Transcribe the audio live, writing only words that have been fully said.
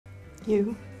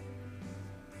You,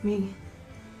 me,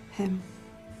 him.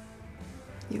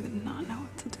 You would not know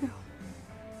what to do.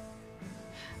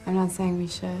 I'm not saying we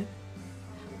should.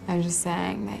 I'm just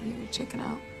saying that you would chicken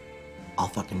out. I'll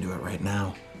fucking do it right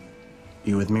now.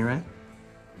 You with me, Ray?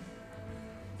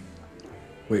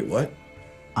 Wait, what?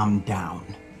 I'm down.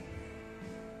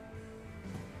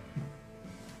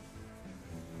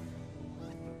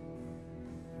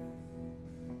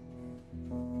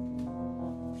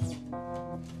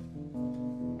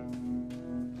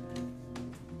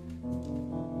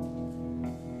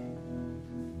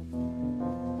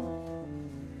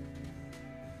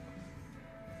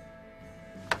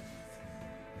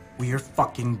 We're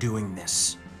fucking doing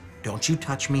this. Don't you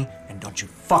touch me, and don't you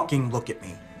fucking look at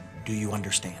me. Do you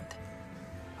understand?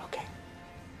 Okay.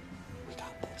 We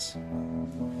got this.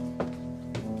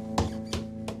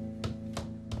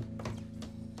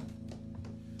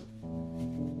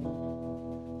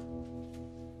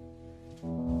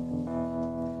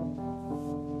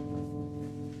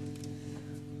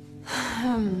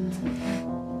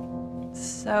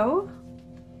 So?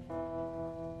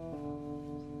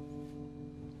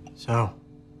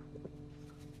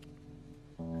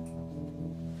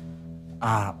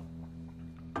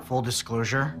 Full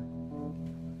disclosure,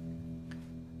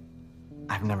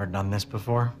 I've never done this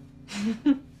before.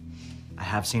 I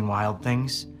have seen wild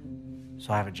things,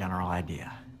 so I have a general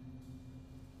idea.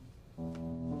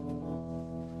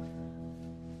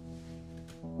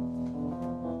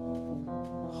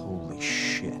 Holy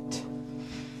shit.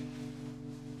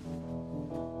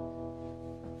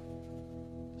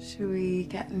 Should we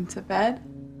get into bed?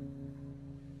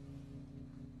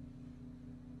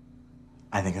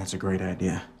 I think that's a great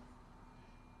idea.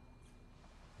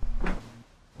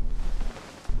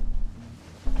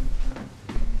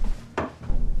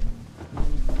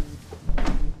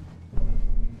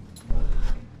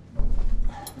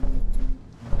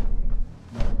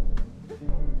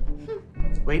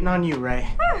 Waiting on you, Ray.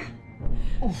 Are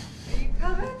you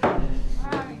coming? All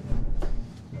right.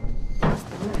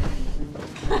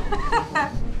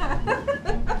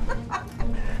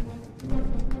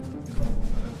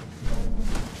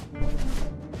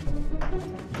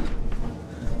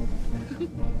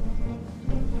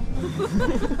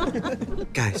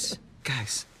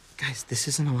 Guys, this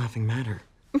isn't a laughing matter.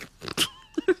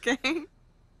 Okay.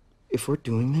 If we're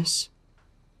doing this,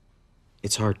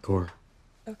 it's hardcore.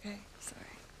 Okay, sorry.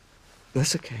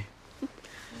 That's okay.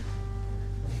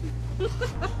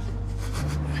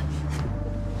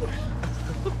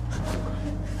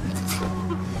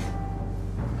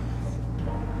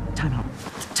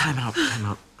 Time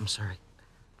out. I'm sorry.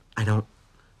 I don't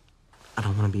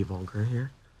want to be vulgar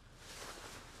here.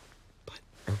 But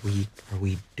are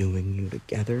we doing you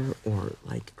together, or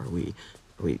like are we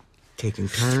taking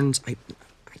turns? I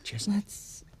just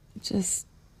Let's just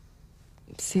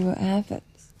see what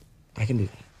happens. I can do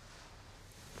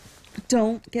that.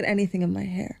 Don't get anything in my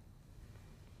hair.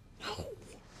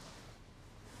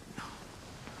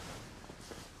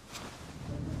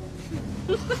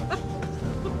 No.